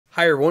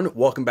Hi everyone,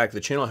 welcome back to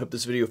the channel. I hope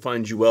this video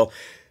finds you well.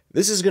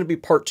 This is going to be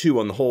part 2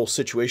 on the whole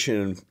situation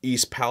in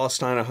East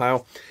Palestine,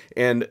 Ohio.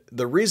 And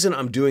the reason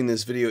I'm doing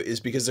this video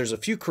is because there's a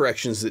few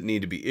corrections that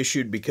need to be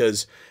issued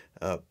because,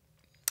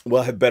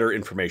 well, I have better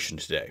information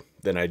today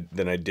than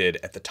I did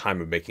at the time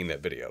of making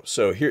that video.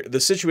 So here, the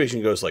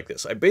situation goes like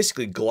this. I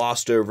basically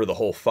glossed over the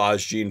whole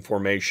phosgene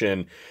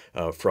formation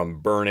from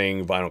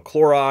burning vinyl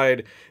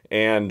chloride,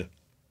 and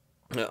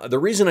the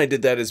reason I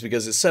did that is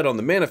because it said on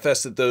the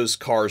manifest that those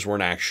cars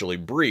weren't actually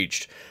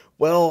breached.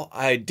 Well,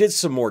 I did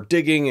some more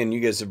digging, and you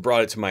guys have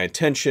brought it to my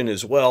attention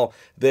as well,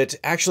 that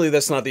actually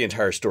that's not the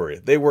entire story.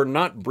 They were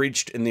not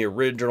breached in the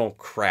original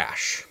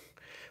crash,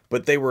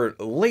 but they were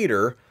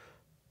later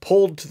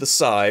pulled to the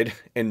side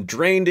and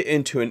drained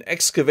into an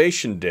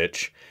excavation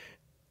ditch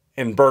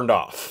and burned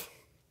off.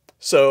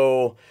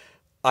 So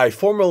I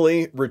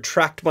formally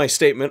retract my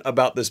statement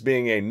about this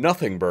being a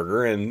nothing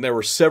burger, and there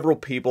were several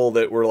people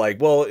that were like,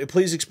 well,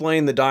 please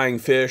explain the dying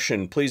fish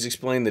and please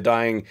explain the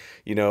dying,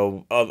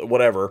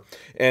 whatever.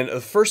 And the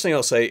first thing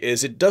I'll say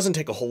is it doesn't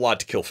take a whole lot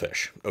to kill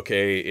fish,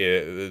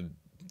 okay?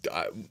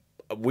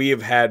 We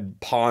have had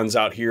ponds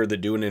out here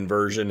that do an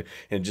inversion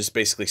and just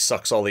basically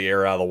sucks all the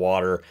air out of the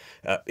water.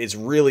 It's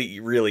really,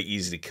 really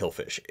easy to kill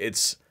fish.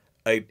 It's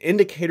an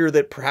indicator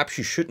that perhaps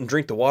you shouldn't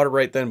drink the water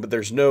right then, but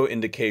there's no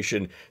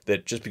indication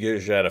that just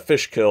because you had a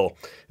fish kill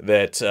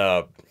that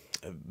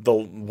the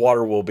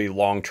water will be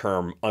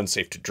long-term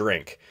unsafe to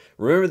drink.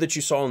 Remember that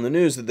you saw in the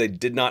news that they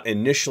did not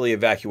initially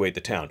evacuate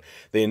the town.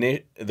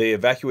 They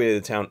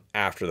evacuated the town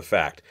after the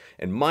fact.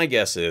 And my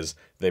guess is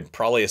they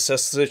probably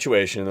assessed the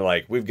situation. They're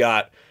like, we've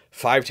got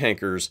 5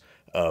 tankers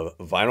of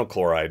vinyl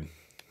chloride.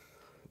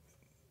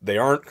 They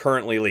aren't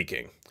currently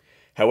leaking.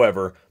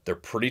 However, they're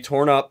pretty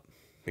torn up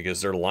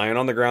because they're lying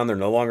on the ground. They're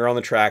no longer on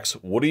the tracks.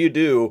 What do you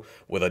do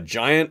with a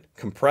giant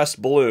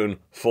compressed balloon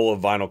full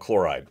of vinyl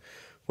chloride?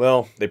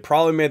 Well, they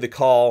probably made the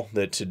call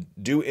that to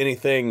do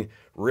anything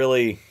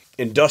really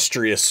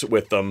industrious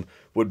with them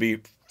would be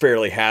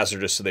fairly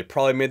hazardous. So they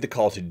probably made the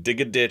call to dig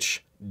a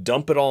ditch,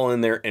 dump it all in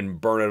there, and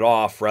burn it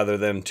off rather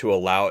than to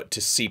allow it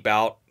to seep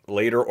out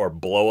later or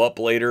blow up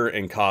later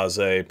and cause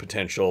a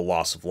potential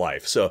loss of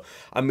life. So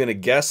I'm going to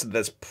guess that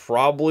that's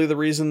probably the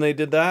reason they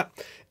did that.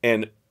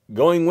 And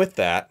going with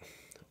that,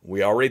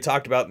 we already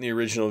talked about in the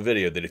original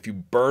video that if you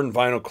burn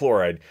vinyl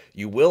chloride,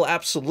 you will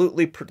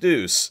absolutely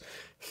produce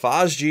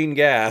phosgene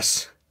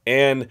gas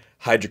and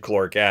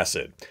hydrochloric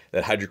acid.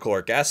 That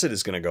hydrochloric acid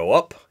is going to go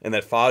up and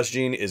that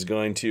phosgene is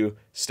going to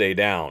stay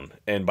down.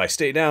 And by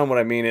stay down, what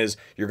I mean is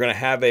you're going to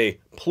have a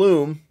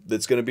plume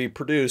that's going to be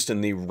produced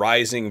and the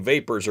rising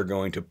vapors are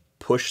going to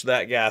push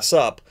that gas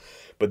up,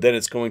 but then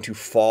it's going to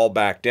fall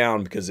back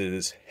down because it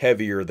is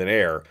heavier than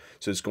air.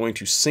 So it's going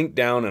to sink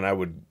down, and I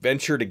would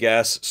venture to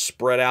guess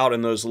spread out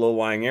in those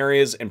low-lying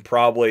areas and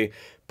probably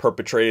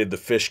perpetrated the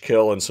fish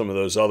kill and some of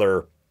those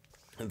other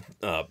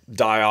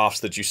die-offs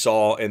that you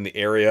saw in the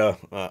area,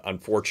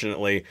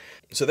 unfortunately.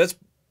 So that's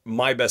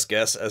my best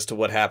guess as to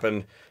what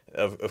happened.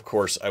 Of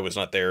course, I was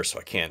not there, so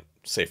I can't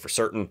say for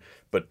certain,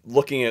 but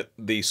looking at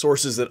the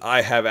sources that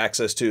I have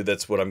access to,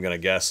 that's what I'm going to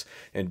guess.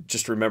 And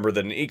just remember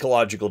that an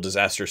ecological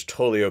disaster is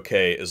totally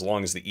okay as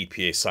long as the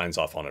EPA signs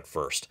off on it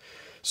first.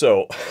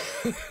 So,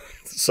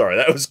 sorry,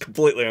 that was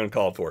completely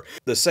uncalled for.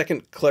 The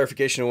second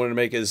clarification I wanted to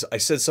make is I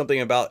said something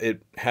about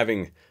it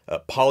having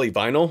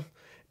polyvinyl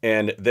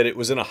and that it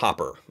was in a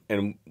hopper.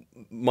 And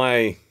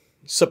my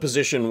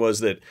supposition was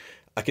that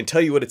I can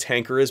tell you what a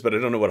tanker is, but I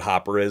don't know what a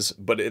hopper is.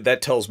 But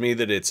that tells me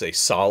that it's a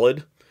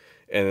solid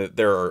and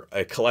there are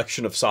a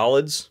collection of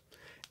solids.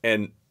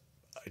 And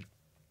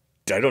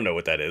I don't know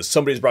what that is.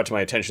 Somebody's brought to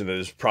my attention that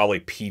it's probably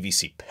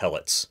PVC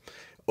pellets.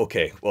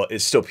 Okay, well,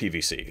 it's still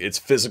PVC. It's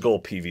physical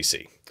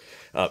PVC.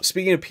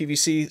 Speaking of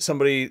PVC,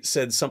 somebody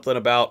said something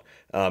about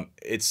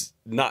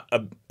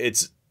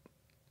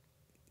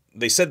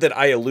they said that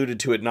I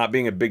alluded to it not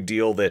being a big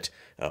deal that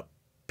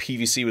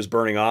PVC was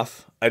burning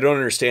off. I don't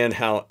understand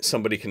how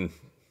somebody can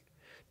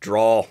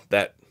draw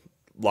that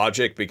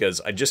logic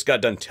because I just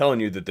got done telling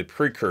you that the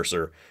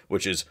precursor,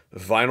 which is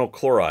vinyl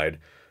chloride,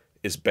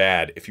 is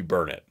bad if you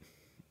burn it.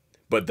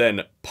 But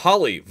then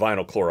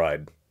polyvinyl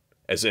chloride,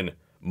 as in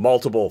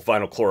multiple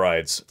vinyl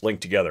chlorides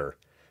linked together,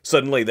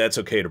 suddenly that's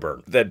okay to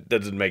burn. That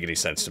doesn't make any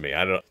sense to me.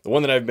 I don't. The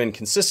one that I've been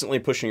consistently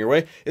pushing your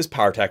way is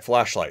PowerTac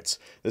flashlights.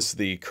 This is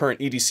the current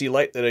EDC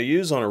light that I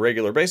use on a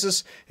regular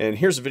basis, and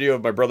here's a video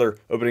of my brother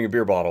opening a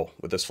beer bottle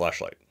with this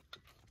flashlight.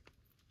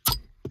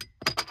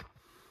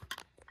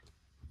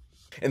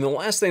 And the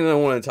last thing that I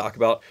want to talk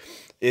about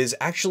is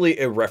actually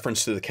a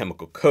reference to the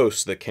chemical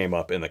coast that came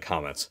up in the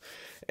comments.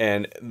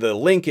 And the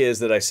link is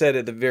that I said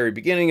at the very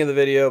beginning of the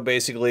video,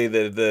 basically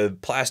the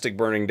plastic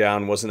burning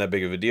down wasn't that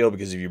big of a deal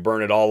because if you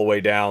burn it all the way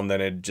down, then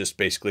it just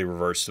basically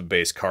reverts to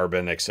base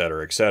carbon,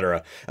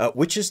 etc.,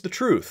 which is the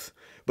truth.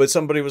 But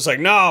somebody was like,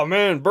 no,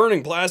 man,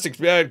 burning plastic's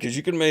bad because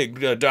you can make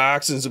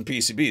dioxins and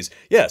PCBs.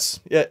 Yes,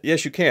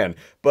 you can.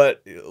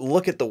 But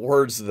look at the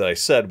words that I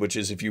said, which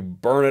is if you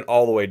burn it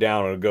all the way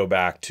down, it'll go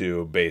back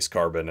to base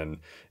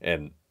carbon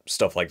and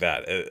stuff like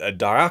that. A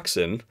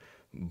dioxin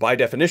by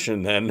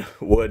definition then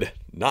would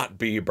not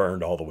be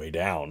burned all the way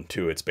down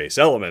to its base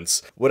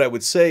elements. What I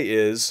would say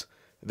is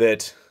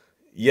that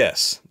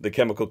yes, the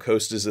chemical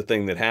coast is a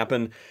thing that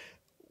happened.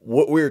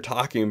 What we're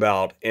talking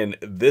about in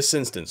this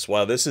instance,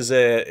 while this is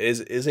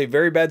a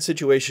very bad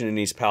situation in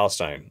East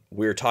Palestine,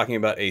 we're talking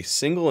about a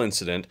single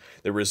incident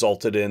that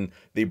resulted in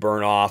the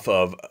burn off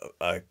of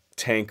a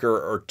tanker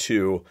or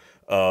two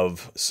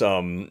of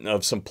some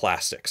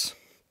plastics.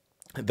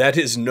 That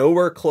is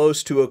nowhere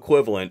close to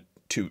equivalent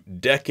to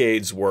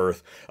decades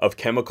worth of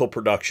chemical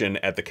production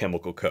at the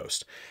chemical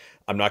coast.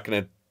 I'm not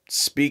going to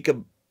speak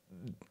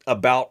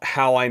about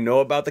how I know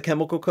about the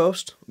chemical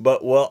coast,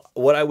 but well,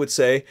 what I would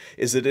say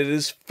is that it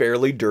is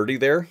fairly dirty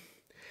there,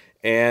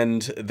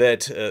 and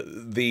that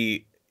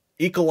the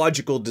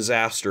ecological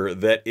disaster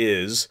that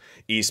is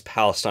East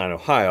Palestine,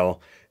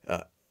 Ohio,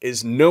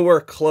 is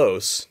nowhere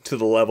close to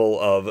the level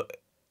of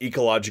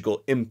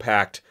ecological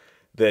impact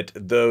that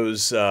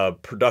those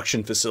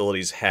production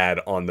facilities had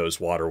on those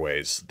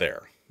waterways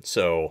there.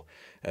 So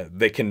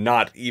they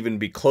cannot even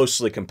be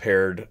closely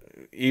compared,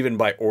 even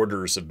by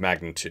orders of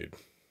magnitude.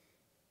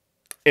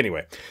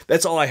 Anyway,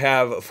 that's all I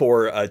have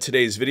for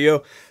today's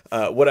video.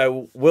 What I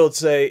will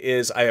say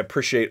is I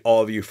appreciate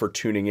all of you for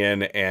tuning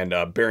in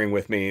and bearing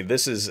with me.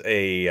 This is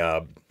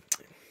a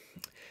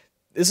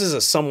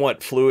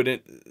somewhat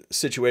fluid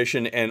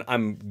situation, and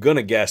I'm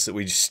gonna guess that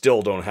we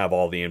still don't have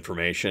all the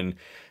information,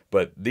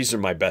 but these are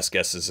my best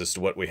guesses as to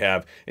what we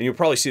have. And you'll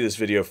probably see this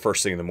video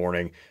first thing in the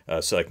morning,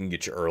 so I can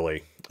get you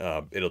early.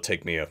 It'll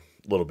take me a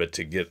little bit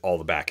to get all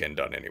the back end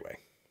done anyway.